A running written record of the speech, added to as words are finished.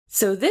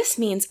So this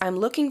means I'm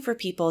looking for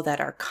people that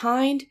are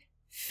kind,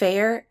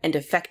 fair, and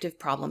effective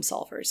problem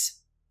solvers.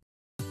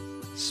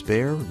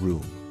 Spare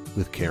Room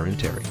with Karen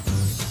Terry.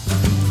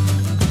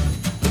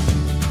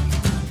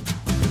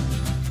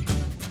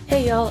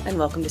 Hey y'all, and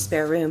welcome to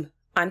Spare Room.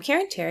 I'm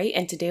Karen Terry,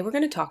 and today we're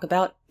going to talk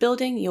about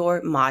building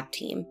your mod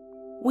team.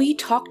 We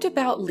talked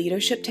about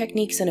leadership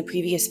techniques in a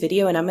previous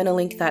video, and I'm going to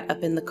link that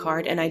up in the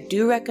card, and I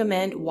do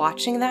recommend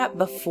watching that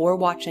before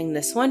watching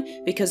this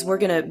one because we're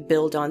going to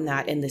build on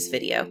that in this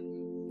video.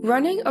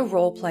 Running a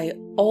roleplay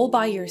all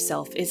by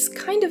yourself is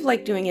kind of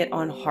like doing it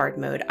on hard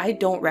mode. I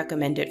don't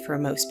recommend it for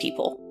most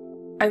people.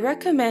 I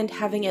recommend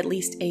having at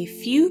least a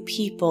few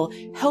people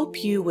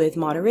help you with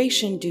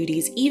moderation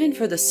duties, even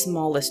for the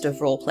smallest of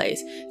roleplays.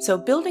 So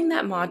building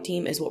that mod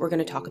team is what we're going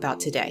to talk about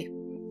today.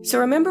 So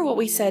remember what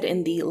we said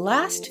in the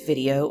last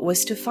video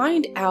was to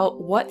find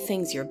out what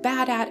things you're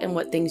bad at and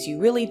what things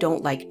you really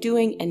don't like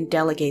doing and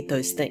delegate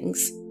those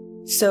things.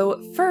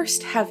 So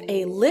first, have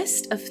a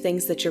list of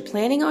things that you're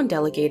planning on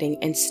delegating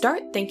and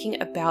start thinking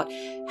about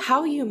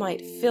how you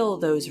might fill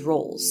those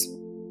roles.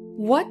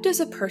 What does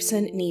a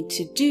person need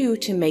to do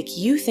to make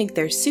you think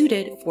they're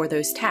suited for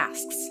those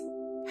tasks?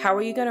 How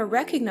are you going to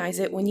recognize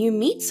it when you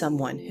meet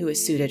someone who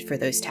is suited for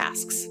those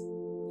tasks?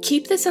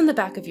 Keep this in the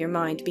back of your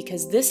mind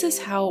because this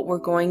is how we're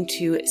going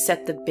to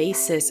set the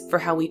basis for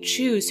how we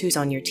choose who's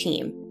on your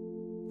team.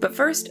 But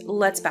first,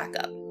 let's back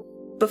up.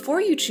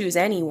 Before you choose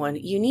anyone,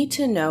 you need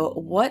to know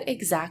what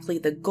exactly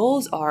the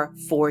goals are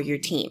for your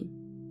team.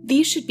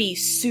 These should be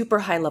super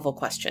high-level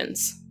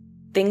questions.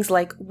 Things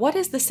like, what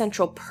is the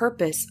central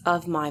purpose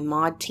of my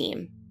mod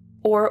team?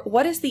 Or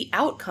what is the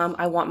outcome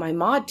I want my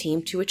mod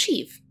team to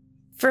achieve?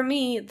 For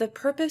me, the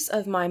purpose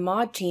of my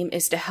mod team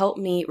is to help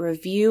me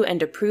review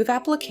and approve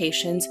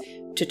applications,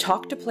 to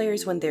talk to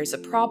players when there's a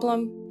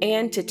problem,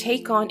 and to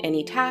take on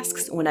any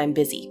tasks when I'm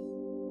busy.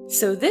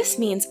 So this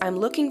means I'm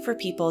looking for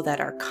people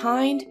that are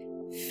kind,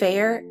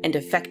 fair, and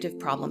effective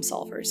problem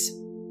solvers.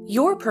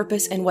 Your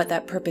purpose and what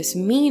that purpose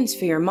means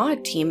for your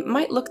mod team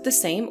might look the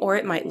same or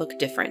it might look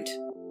different.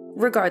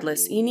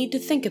 Regardless, you need to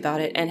think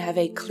about it and have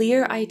a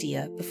clear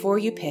idea before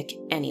you pick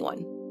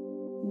anyone.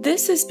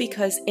 This is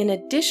because in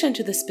addition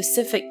to the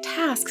specific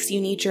tasks you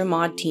need your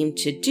mod team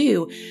to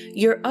do,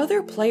 your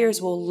other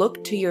players will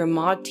look to your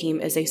mod team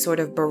as a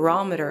sort of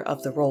barometer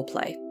of the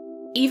roleplay.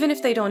 Even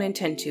if they don't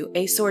intend to,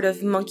 a sort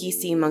of monkey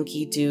see,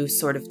 monkey do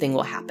sort of thing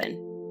will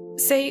happen.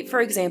 Say, for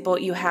example,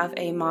 you have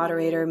a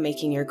moderator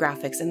making your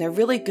graphics and they're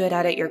really good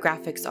at it, your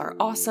graphics are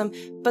awesome,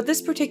 but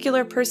this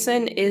particular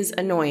person is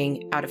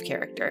annoying out of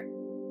character.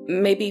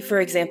 Maybe, for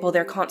example,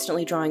 they're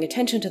constantly drawing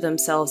attention to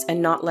themselves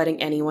and not letting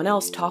anyone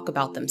else talk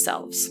about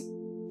themselves.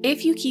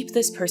 If you keep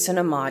this person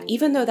a mod,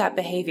 even though that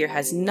behavior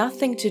has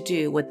nothing to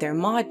do with their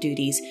mod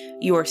duties,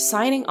 you are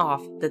signing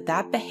off that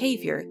that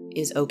behavior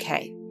is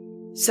okay.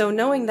 So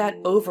knowing that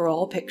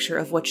overall picture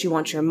of what you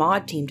want your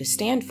mod team to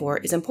stand for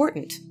is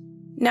important.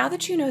 Now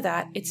that you know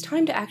that, it's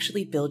time to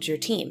actually build your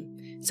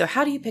team. So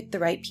how do you pick the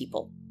right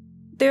people?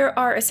 There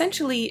are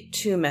essentially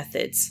two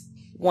methods.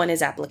 One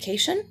is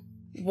application.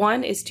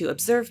 One is to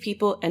observe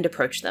people and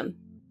approach them.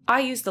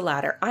 I use the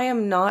latter. I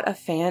am not a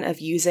fan of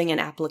using an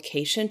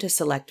application to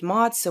select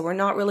mods, so we're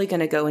not really going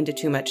to go into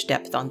too much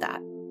depth on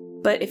that.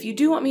 But if you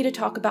do want me to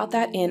talk about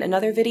that in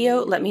another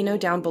video, let me know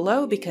down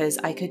below because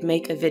I could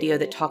make a video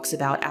that talks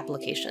about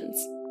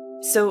applications.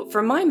 So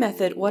for my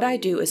method, what I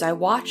do is I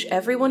watch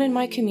everyone in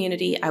my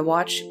community. I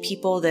watch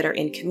people that are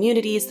in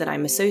communities that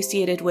I'm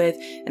associated with,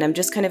 and I'm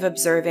just kind of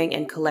observing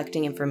and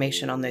collecting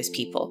information on those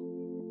people.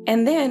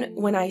 And then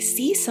when I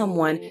see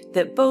someone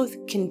that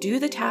both can do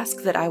the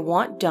task that I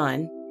want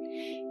done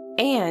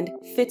and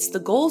fits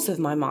the goals of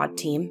my mod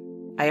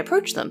team, I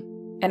approach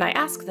them and I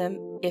ask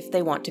them if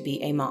they want to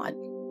be a mod.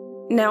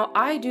 Now,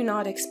 I do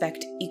not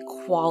expect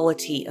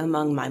equality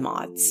among my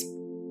mods.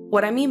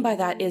 What I mean by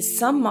that is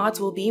some mods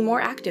will be more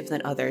active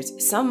than others,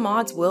 some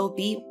mods will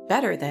be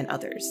better than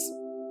others.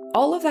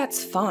 All of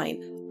that's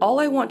fine. All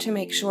I want to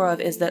make sure of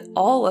is that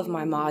all of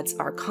my mods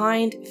are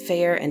kind,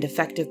 fair, and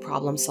effective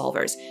problem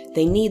solvers.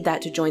 They need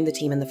that to join the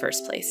team in the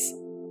first place.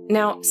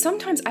 Now,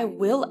 sometimes I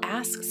will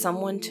ask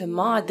someone to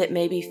mod that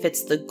maybe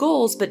fits the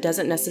goals but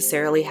doesn't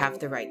necessarily have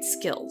the right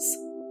skills.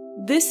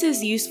 This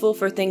is useful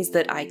for things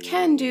that I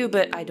can do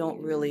but I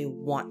don't really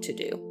want to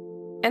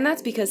do. And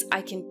that's because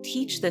I can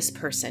teach this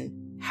person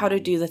how to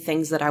do the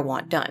things that I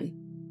want done.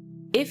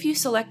 If you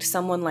select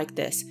someone like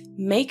this,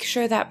 make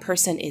sure that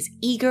person is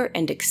eager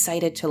and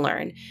excited to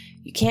learn.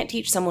 You can't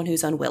teach someone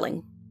who's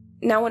unwilling.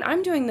 Now, when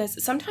I'm doing this,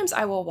 sometimes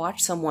I will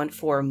watch someone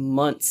for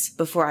months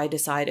before I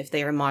decide if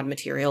they are mod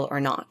material or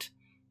not.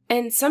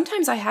 And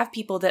sometimes I have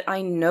people that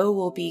I know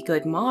will be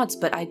good mods,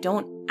 but I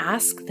don't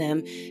ask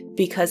them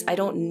because I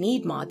don't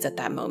need mods at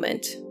that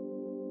moment.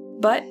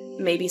 But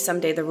maybe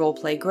someday the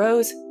roleplay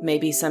grows,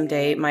 maybe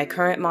someday my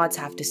current mods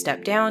have to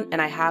step down, and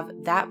I have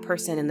that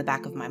person in the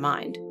back of my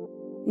mind.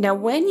 Now,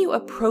 when you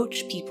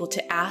approach people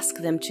to ask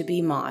them to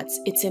be mods,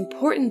 it's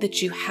important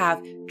that you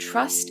have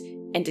trust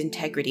and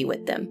integrity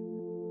with them.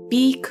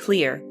 Be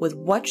clear with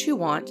what you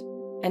want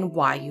and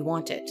why you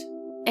want it.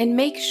 And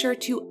make sure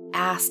to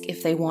ask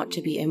if they want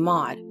to be a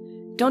mod.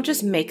 Don't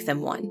just make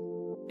them one.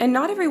 And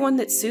not everyone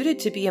that's suited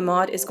to be a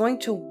mod is going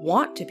to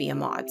want to be a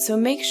mod, so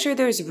make sure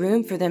there's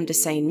room for them to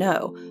say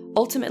no.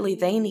 Ultimately,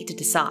 they need to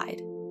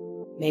decide.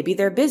 Maybe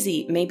they're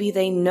busy, maybe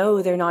they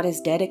know they're not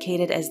as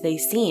dedicated as they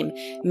seem,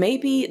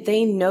 maybe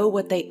they know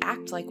what they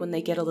act like when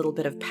they get a little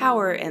bit of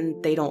power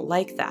and they don't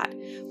like that.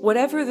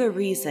 Whatever the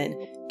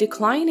reason,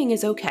 declining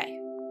is okay.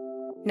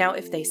 Now,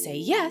 if they say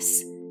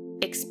yes,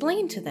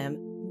 explain to them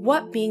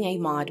what being a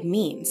mod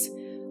means,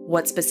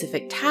 what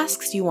specific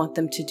tasks you want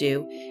them to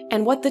do,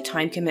 and what the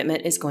time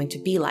commitment is going to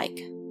be like.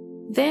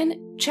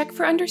 Then, check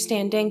for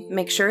understanding,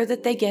 make sure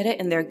that they get it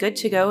and they're good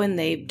to go and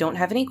they don't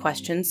have any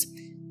questions,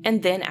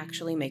 and then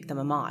actually make them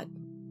a mod.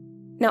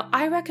 Now,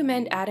 I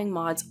recommend adding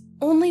mods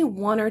only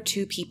 1 or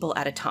 2 people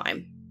at a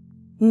time.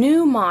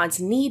 New mods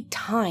need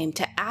time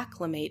to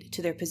acclimate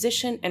to their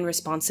position and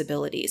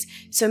responsibilities,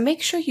 so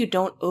make sure you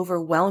don't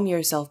overwhelm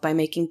yourself by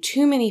making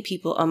too many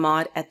people a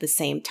mod at the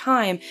same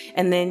time,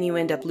 and then you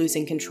end up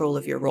losing control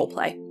of your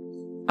roleplay.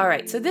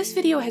 Alright, so this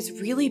video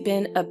has really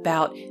been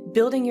about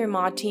building your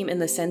mod team in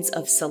the sense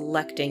of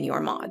selecting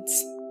your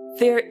mods.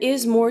 There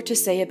is more to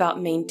say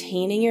about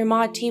maintaining your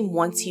mod team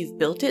once you've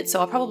built it, so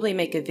I'll probably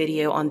make a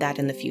video on that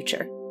in the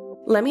future.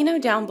 Let me know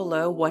down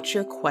below what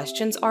your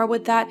questions are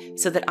with that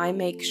so that I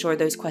make sure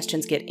those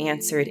questions get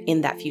answered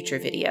in that future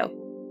video.